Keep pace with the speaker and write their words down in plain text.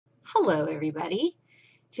Hello, everybody.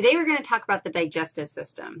 Today we're going to talk about the digestive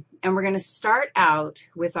system, and we're going to start out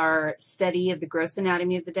with our study of the gross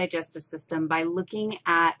anatomy of the digestive system by looking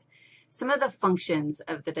at some of the functions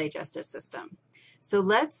of the digestive system. So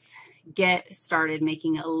let's get started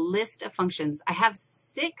making a list of functions. I have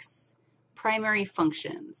 6 primary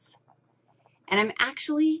functions, and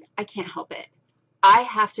I can't help it. I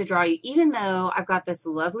have to draw you, even though I've got this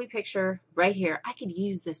lovely picture right here. I could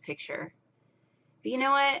use this picture. But you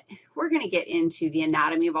know what? We're going to get into the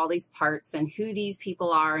anatomy of all these parts and who these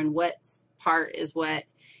people are and what part is what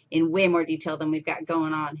in way more detail than we've got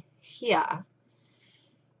going on here.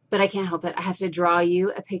 But I can't help it. I have to draw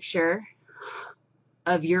you a picture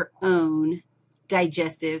of your own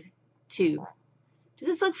digestive tube. Does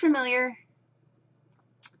this look familiar?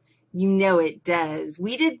 You know it does.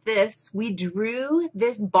 We did this. We drew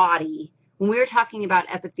this body when we were talking about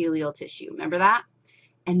epithelial tissue. Remember that?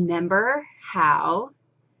 And remember how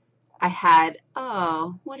I had,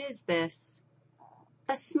 oh, what is this?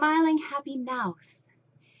 A smiling, happy mouth.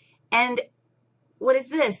 And what is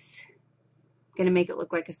this? I'm going to make it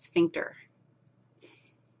look like a sphincter.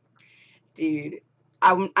 Dude,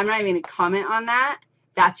 I'm not even going to comment on that.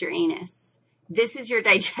 That's your anus. This is your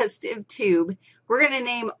digestive tube. We're going to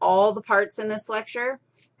name all the parts in this lecture,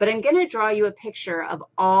 but I'm going to draw you a picture of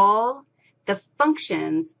all the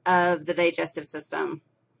functions of the digestive system.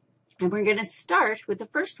 And we're going to start with the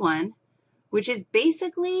first one, which is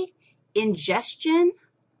basically ingestion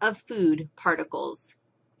of food particles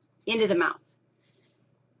into the mouth.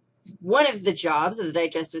 One of the jobs of the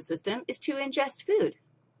digestive system is to ingest food.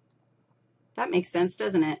 That makes sense,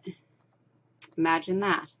 doesn't it? Imagine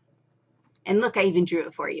that. And look, I even drew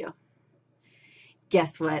it for you.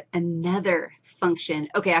 Guess what? Another function.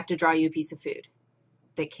 Okay, I have to draw you a piece of food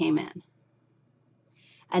that came in.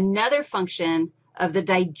 Another function of the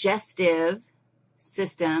digestive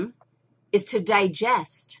system is to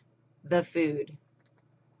digest the food.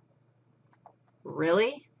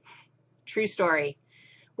 Really? True story.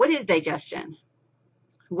 What is digestion?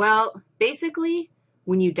 Well, basically,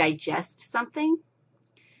 when you digest something,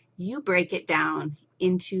 you break it down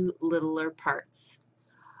into littler parts.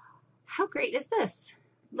 How great is this?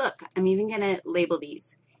 Look, I'm even going to label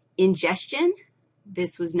these. Ingestion,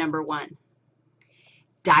 this was number 1.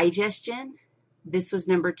 Digestion, this was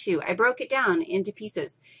number 2. I broke it down into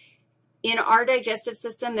pieces. In our digestive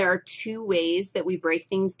system, there are 2 ways that we break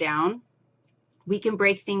things down. We can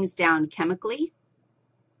break things down chemically,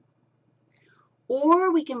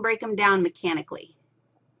 or we can break them down mechanically.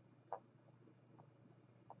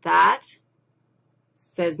 That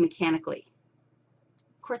says mechanically.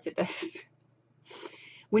 Of course it does.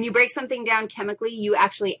 When you break something down chemically, you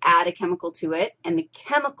actually add a chemical to it, and the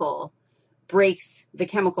chemical breaks the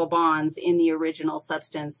chemical bonds in the original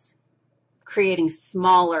substance, creating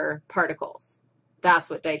smaller particles. That's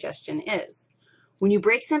what digestion is. When you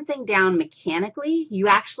break something down mechanically, you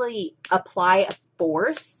actually apply a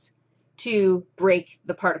force to break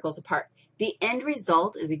the particles apart. The end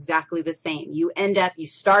result is exactly the same. You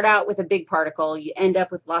start out with a big particle, you end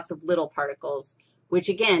up with lots of little particles, which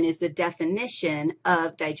again is the definition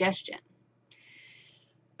of digestion.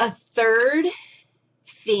 A third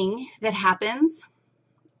thing that happens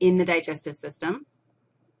in the digestive system,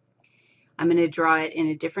 I'm going to draw it in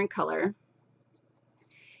a different color.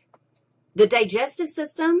 The digestive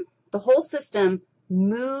system, the whole system,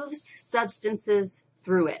 moves substances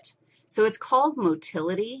through it. So it's called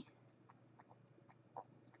motility.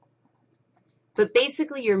 But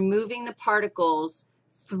basically, you're moving the particles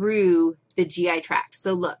through the GI tract.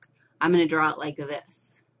 So look, I'm going to draw it like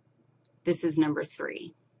this. This is number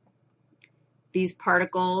 3. These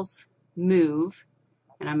particles move,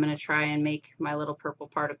 and I'm going to try and make my little purple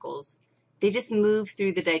particles. They just move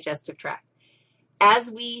through the digestive tract. As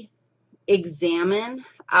we examine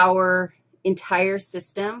our entire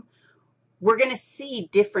system, we're going to see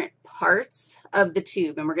different parts of the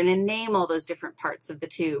tube, and we're going to name all those different parts of the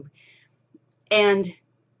tube. And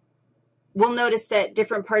we'll notice that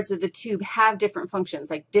different parts of the tube have different functions,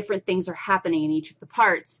 like different things are happening in each of the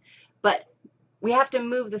parts, but we have to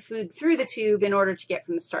move the food through the tube in order to get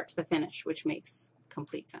from the start to the finish, which makes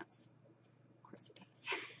complete sense. Of course it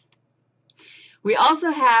does. We also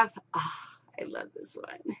have, I love this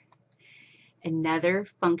one. Another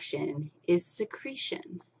function is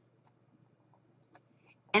secretion.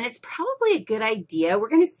 And it's probably a good idea. We're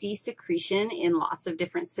going to see secretion in lots of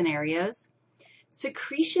different scenarios.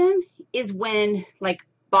 Secretion is when, like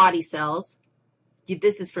body cells,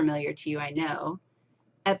 this is familiar to you, I know,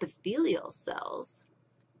 epithelial cells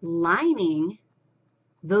lining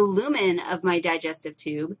the lumen of my digestive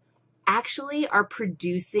tube actually are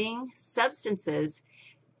producing substances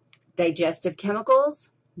digestive chemicals,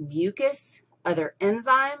 mucus, other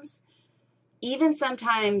enzymes, even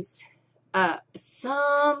sometimes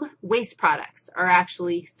some waste products are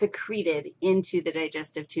actually secreted into the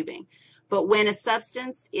digestive tubing. But when a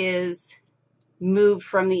substance is moved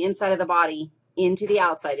from the inside of the body into the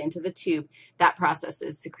outside, into the tube, that process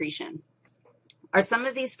is secretion. Are some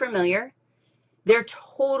of these familiar? They're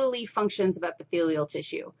totally functions of epithelial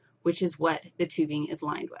tissue, which is what the tubing is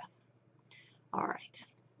lined with. All right,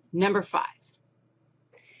 number 5.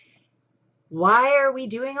 Why are we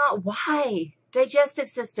doing all, why? Digestive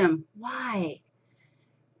system, why?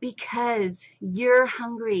 Because you're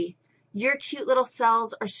hungry. Your cute little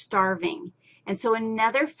cells are starving. And so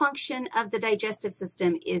another function of the digestive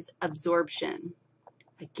system is absorption.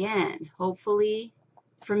 Again, hopefully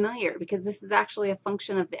familiar, because this is actually a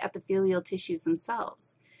function of the epithelial tissues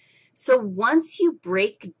themselves. So once you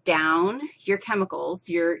break down your chemicals,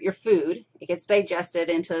 your food, it gets digested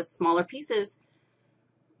into smaller pieces.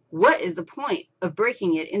 What is the point of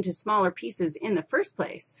breaking it into smaller pieces in the first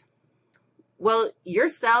place? Well, your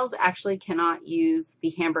cells actually cannot use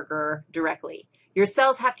the hamburger directly. Your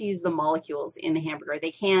cells have to use the molecules in the hamburger.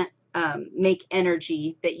 They can't make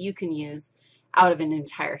energy that you can use out of an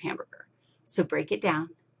entire hamburger. So break it down.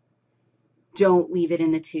 Don't leave it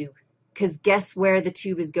in the tube, because guess where the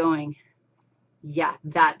tube is going? Yeah,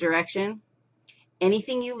 that direction.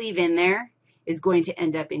 Anything you leave in there is going to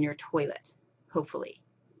end up in your toilet, hopefully.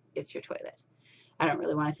 It's your toilet. I don't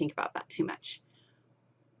really want to think about that too much.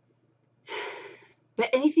 But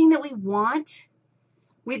anything that we want,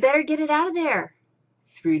 we better get it out of there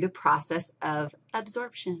through the process of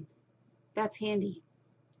absorption. That's handy.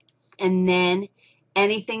 And then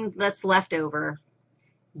anything that's left over,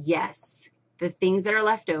 yes, the things that are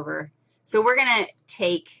left over. So we're going to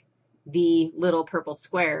take the little purple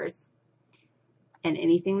squares, and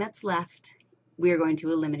anything that's left, we are going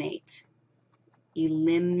to eliminate.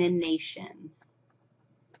 Elimination.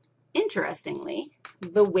 Interestingly,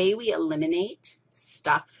 the way we eliminate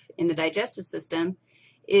stuff in the digestive system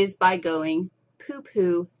is by going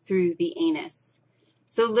poo-poo through the anus.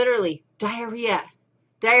 So literally, diarrhea.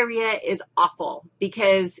 Diarrhea is awful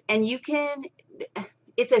because, and you can,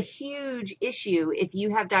 it's a huge issue if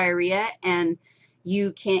you have diarrhea and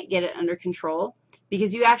you can't get it under control,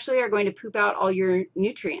 because you actually are going to poop out all your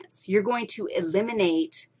nutrients. You're going to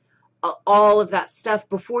eliminate all of that stuff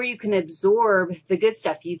before you can absorb the good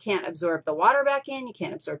stuff. You can't absorb the water back in. You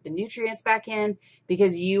can't absorb the nutrients back in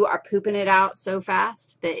because you are pooping it out so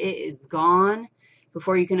fast that it is gone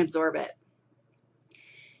before you can absorb it.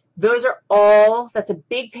 Those are all, that's a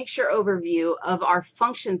big picture overview of our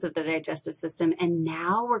functions of the digestive system. And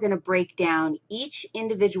now we're going to break down each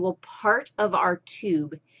individual part of our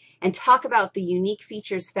tube and talk about the unique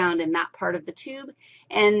features found in that part of the tube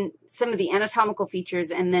and some of the anatomical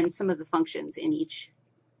features and then some of the functions in each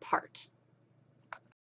part.